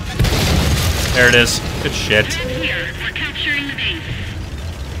 There it is. Good shit. Here, we're capturing the base.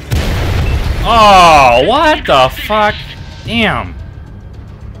 Oh, what the fuck? Damn.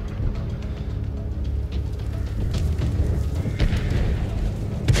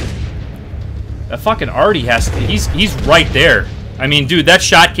 That fucking Artie has to, he's right there. I mean, dude, that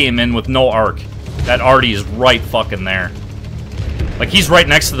shot came in with no arc. That Artie is right fucking there. Like, he's right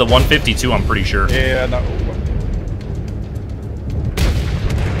next to the 152, I'm pretty sure. Yeah, no.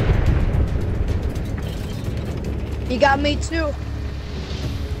 You got me too.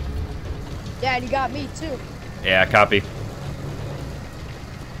 Dad, you got me too. Yeah, copy.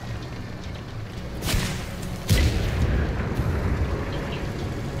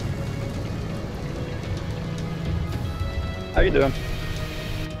 How you doing?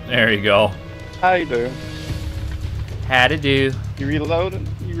 There you go. How you doing? How to do. You reloading?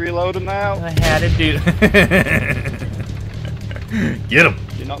 You reloading now? How to do. Get him.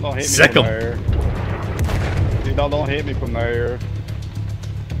 You're not gonna hit me Sick from 'em. there. You're not gonna hit me from there.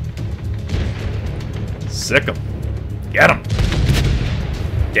 Sick him. Get him.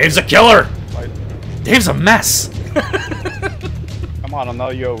 Dave's a killer. Like, Dave's a mess. come on, I know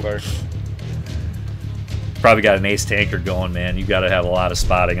you over there. Probably got an ace tanker going, man. You got to have a lot of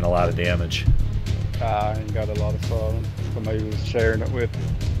spotting and a lot of damage. I ain't got a lot of fun. Somebody was sharing it with me.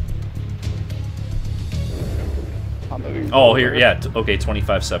 I know you Oh, over here, there. yeah. Okay,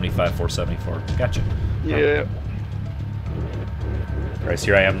 25, 75, 474. Gotcha. Yeah. Right,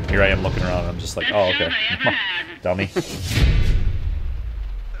 here I am looking around. I'm just like, oh, okay. Dummy.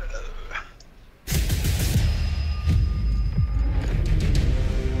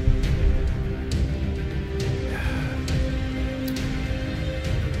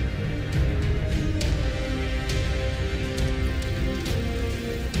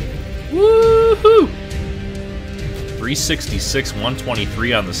 Woohoo! 366,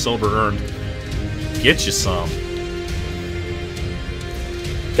 123 on the silver earned. Get you some.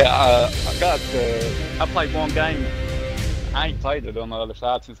 Yeah, I played one game. I ain't played it on the other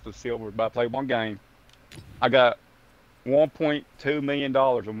side since the silver, but I played one game. I got $1.2 million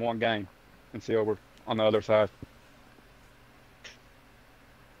in one game in silver on the other side.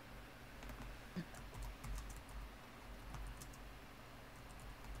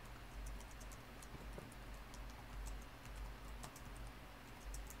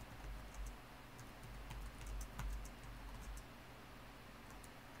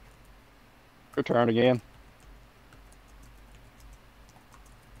 Your turn again.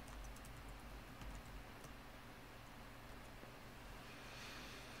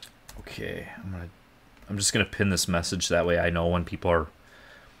 Okay, I'm just gonna pin this message that way I know when people are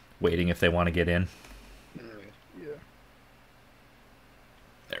waiting if they want to get in. Yeah.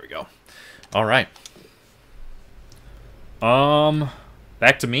 There we go. All right.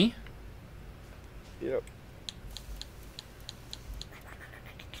 Back to me. Yep.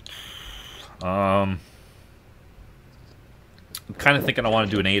 I'm kind of thinking I want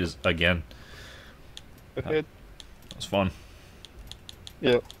to do an 8 again. It. That was fun.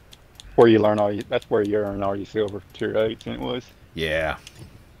 Yep. where you learn all. That's where you earn all your silver tier 8s. And it was. Yeah.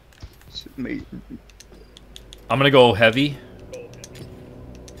 Me. I'm gonna go heavy,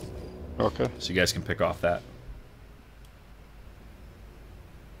 Okay. so you guys can pick off that.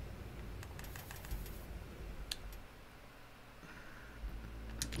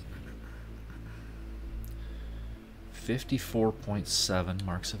 $54.7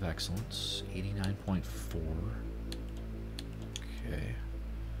 marks of excellence. 89.4. Okay.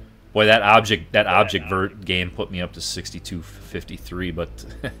 Boy, that object vert game put me up to 62.53, but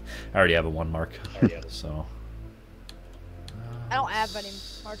I already have a 1 mark. So. I don't have any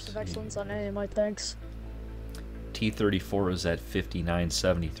marks of excellence on any of my tanks. T-34 is at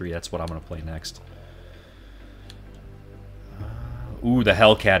 59.73. That's what I'm gonna play next. Ooh, the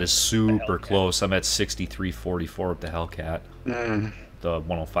Hellcat is super close. I'm at 63.44 with the Hellcat. The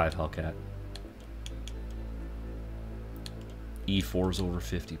 105 Hellcat. E4's over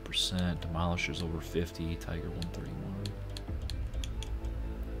 50%. Demolisher's over 50. Tiger 131.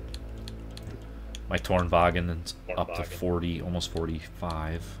 My Tornwagen's up to 40, almost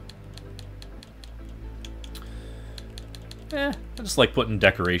 45. I just like putting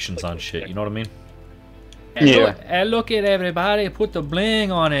decorations on shit, you know what I mean? Yeah. Look at everybody, put the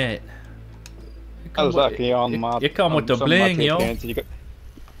bling on it. I was lucky on my. You come with the some of my bling, tech yo. pants, you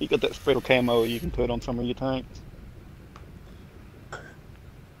got that special camo you can put on some of your tanks.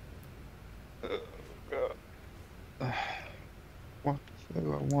 What?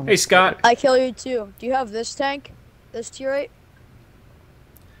 Hey, Scott. I kill you too. Do you have this tank? This tier 8?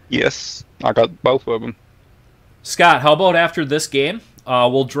 Yes, I got both of them. Scott, how about after this game,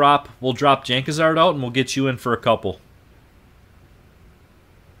 we'll drop Jankazard out and we'll get you in for a couple.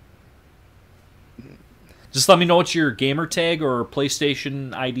 Just let me know what's your gamer tag or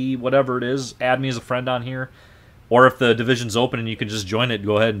PlayStation ID, whatever it is. Add me as a friend on here. Or if the division's open and you can just join it,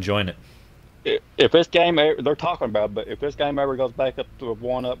 go ahead and join it. If this game, they're talking about it, but if this game ever goes back up to a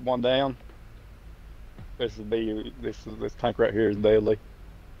 1 up, 1 down, this tank right here is deadly.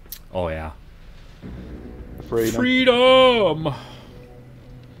 Oh, yeah. Freedom.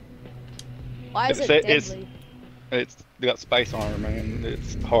 Why is it deadly? It's got space armor, man.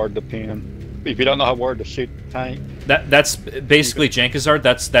 It's hard to pin. If you don't know where to shoot the tank. That's basically Jankazard.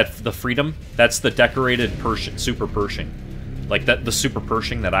 That's the Freedom. That's the decorated Pershing, super Pershing. Like the super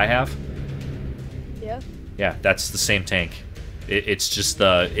Pershing that I have. Yeah. Yeah, that's the same tank. It's just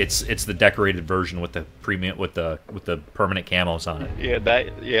it's the decorated version with the premium with the permanent camos on it. Yeah,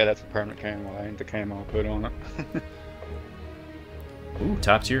 that's a permanent camo. I ain't the camo I put on it. Ooh,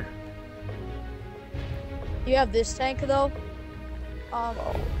 top tier. You have this tank though.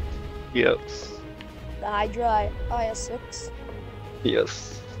 Yes. The Hydra IS-6.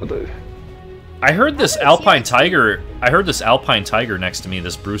 Yes, I do. I heard this Alpine Tiger. I heard this Alpine Tiger next to me.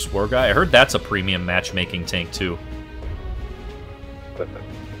 This Bruce War guy. I heard that's a premium matchmaking tank too.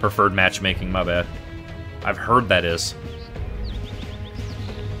 Preferred matchmaking. My bad. I've heard that is.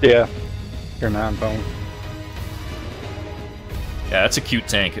 Yeah. Your 9-bone. Yeah, that's a cute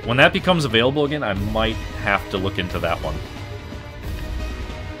tank. When that becomes available again, I might have to look into that one.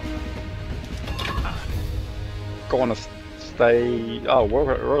 Going to stay. Oh,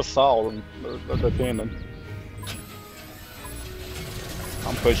 we're solid. They're defending.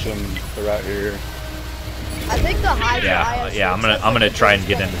 I'm pushing to right here. I think the Hydra IS-6. Yeah. I'm gonna try and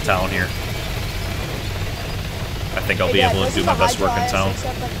get into town here. I think I'll be able to do my best work in town.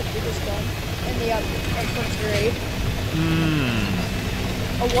 In the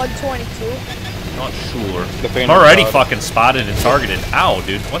a 122. Not sure. Defender Already got- fucking spotted and targeted. Ow,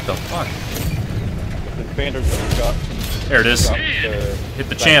 dude. What the fuck? The defenders got. There it is. Hit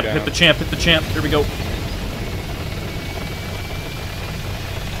the champ. Hit the champ. Hit the champ. Here we go.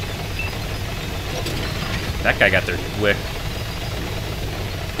 That guy got there quick.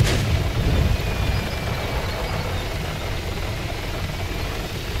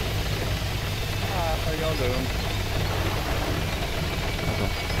 How y'all doing?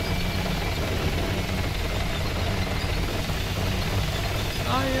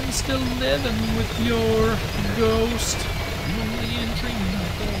 I am still living with your ghost. Only in dreaming of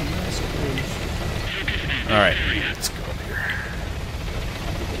the West Coast. Alright, let's go here.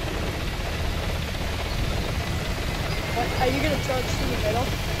 Are you gonna charge through the middle?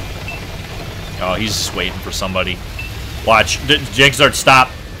 Oh, he's just waiting for somebody. Watch. Jankazard, stop.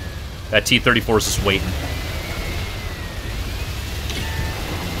 That T-34 is just waiting.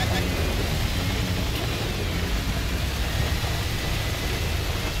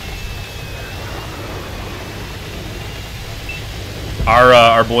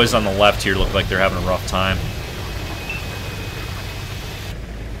 Our boys on the left here look like they're having a rough time.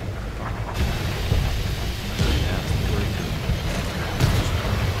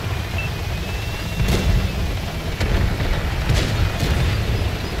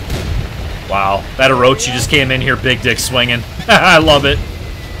 Wow, that Orochi just came in here, big dick swinging. I love it.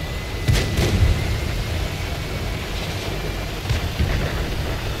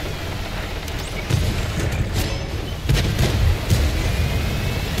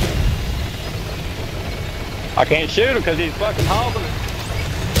 I can't shoot him because he's fucking hobbling.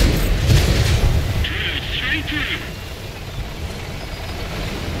 Straight through.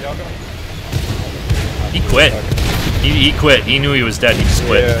 Y'all go. He quit. He quit. He knew he was dead. He just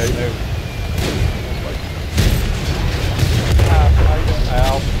quit. Yeah, he knew.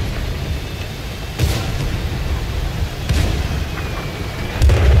 Ow.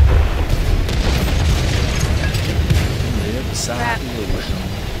 Live beside the ocean.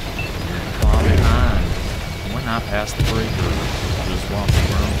 Far behind. We're not past the breaker. Just walking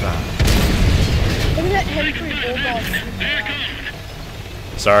around time. Look at that Henry Bulldog.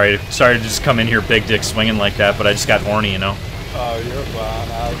 Sorry to just come in here, big dick swinging like that, but I just got horny, you know. Oh, you're fine.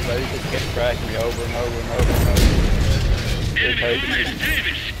 They just kept cracking me over and over and over and over.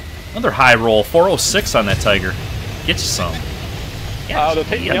 Another high roll, 406 on that Tiger. Get you some. Oh, the other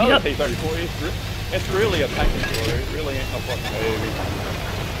T-34, it's really a tanking killer. It really ain't no fucking heavy.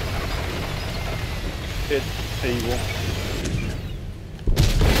 It's evil.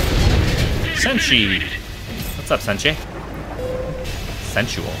 Senshi. What's up, Senshi?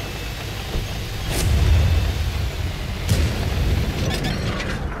 Sensual.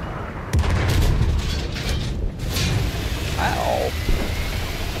 Ow.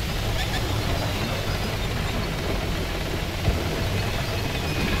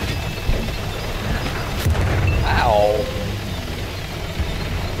 Ow.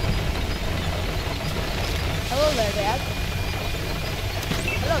 Hello there, Dad.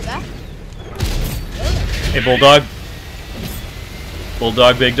 Hello, Dad. Hey, Bulldog.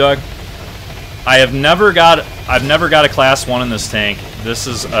 Bulldog, big dog. I've never got a class 1 in this tank. This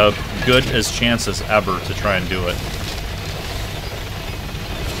is a good as chance as ever to try and do it.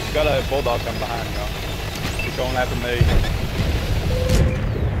 Got a bulldog coming behind you. He's going after me.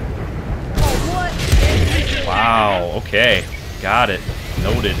 Oh, what? Wow, okay. Got it.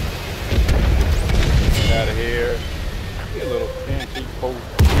 Noted. Get out of here. You little 10 fool.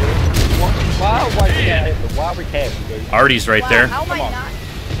 Why are we capping, dude? Artie's right Wow, there. How am I Come on. not?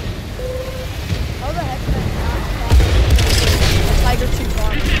 How the heck did I not Tiger too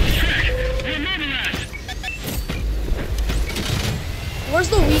far? Where's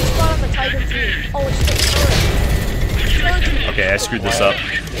the weak spot on the Tiger 2? Oh, it's the turret. Okay, I screwed this up.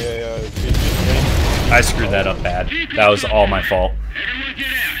 Yeah. I screwed that up bad. That was all my fault.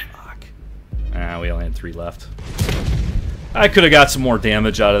 Fuck. Ah, we only had 3 left. I could have got some more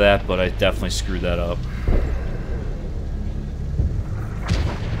damage out of that, but I definitely screwed that up.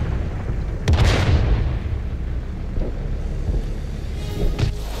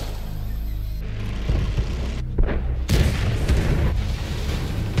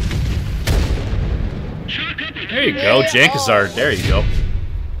 There you go, Jankazard. There you go.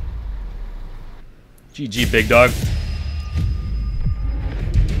 GG, big dog.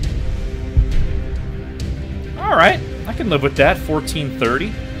 All right, I can live with that.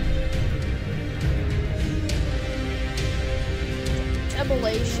 1430.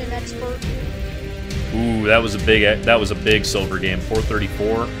 Demolition expert. Ooh, that was a big silver game.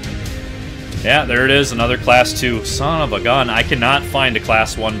 434. Yeah, there it is. Another class 2. Son of a gun. I cannot find a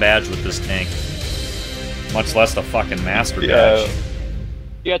class 1 badge with this tank. Much less the fucking master badge.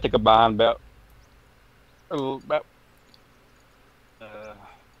 You have to combine about That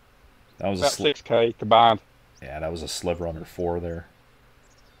was about 6K combined. Yeah, that was a sliver under 4 there.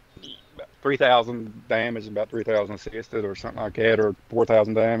 About 3,000 damage, about 3,000 assisted, or something like that, or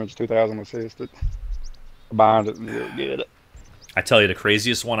 4,000 damage, 2,000 assisted. Combined it real good. I tell you, the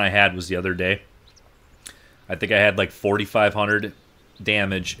craziest one I had was the other day. I think I had like 4,500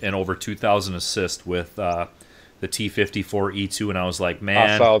 damage and over 2,000 assist with the T-54E2, and I was like, man.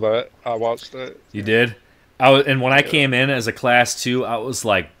 I saw that. I watched it. You did? And when I came in as a class 2, I was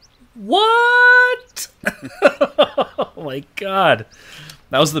like, what? Oh my god.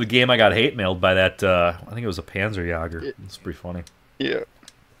 That was the game I got hate mailed by that, I think it was a Panzerjäger. It's pretty funny. Yeah.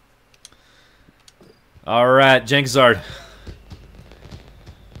 Alright, Jankazard.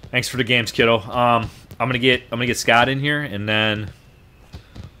 Thanks for the games, kiddo. I'm gonna get Scott in here, and then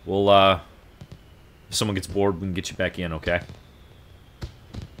we'll if someone gets bored, we can get you back in, okay?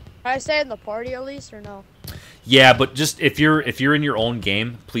 Can I stay in the party at least, or no? Yeah, but just if you're in your own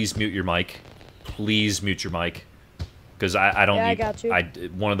game, please mute your mic. Please mute your mic, because I don't. Yeah, need, I got you.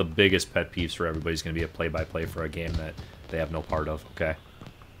 One of the biggest pet peeves for everybody is going to be a play-by-play for a game that they have no part of. Okay.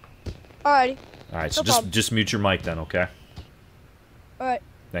 Alrighty. All right. So No problem. just mute your mic then. Okay. Alright.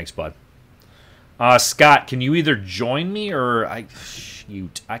 Thanks, bud. Scott, can you either join me or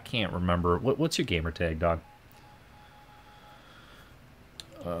shoot, I can't remember. What's your gamer tag, dog?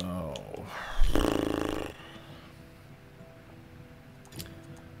 Oh.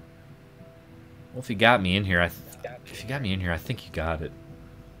 Well, if you got me in here, I think you got it.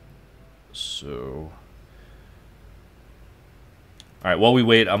 So, all right. While we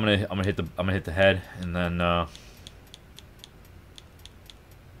wait, I'm gonna hit the head, and then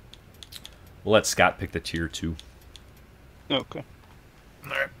we'll let Scott pick the tier 2. Okay. All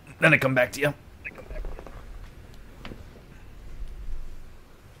right. Then I come back to you.